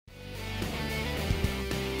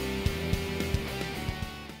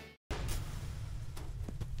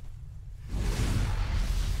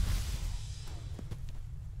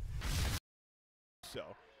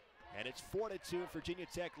And it's 4-2. Virginia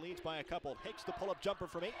Tech leads by a couple. Hicks the pull-up jumper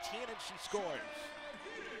from 18, and she scores.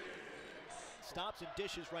 Stops and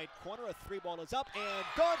dishes right corner. A three ball is up and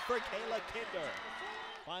good for Kayla Kinder.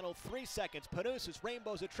 Final 3 seconds. Panusis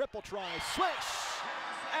rainbows a triple try. Swish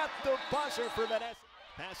at the buzzer for Vanessa.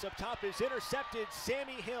 Pass up top is intercepted.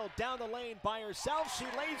 Sammy Hill down the lane by herself. She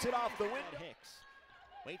lays it off the wind. Hicks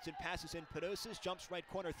waits and passes in. Panusis jumps right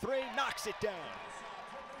corner three. Knocks it down.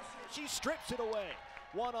 She strips it away.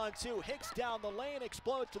 1-on-2. Hicks down the lane.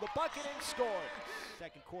 Explodes to the bucket and scores.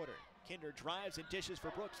 Second quarter. Kinder drives and dishes for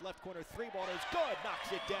Brooks. Left corner three ball is good.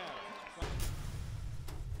 Knocks it down.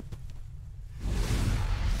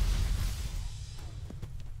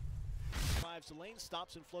 Drives the lane,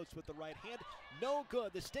 stops and floats with the right hand. No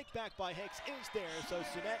good. The stick back by Hicks is there, so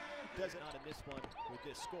Sunette does not in this one with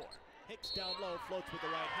this score. Hicks down low, floats with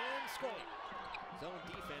the right hand, scoring. Zone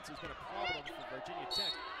defense has been a problem for Virginia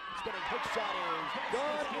Tech. Spinning hook shot is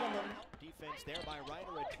good. Defense there by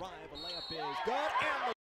Ryder. A drive, a layup is good.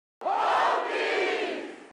 And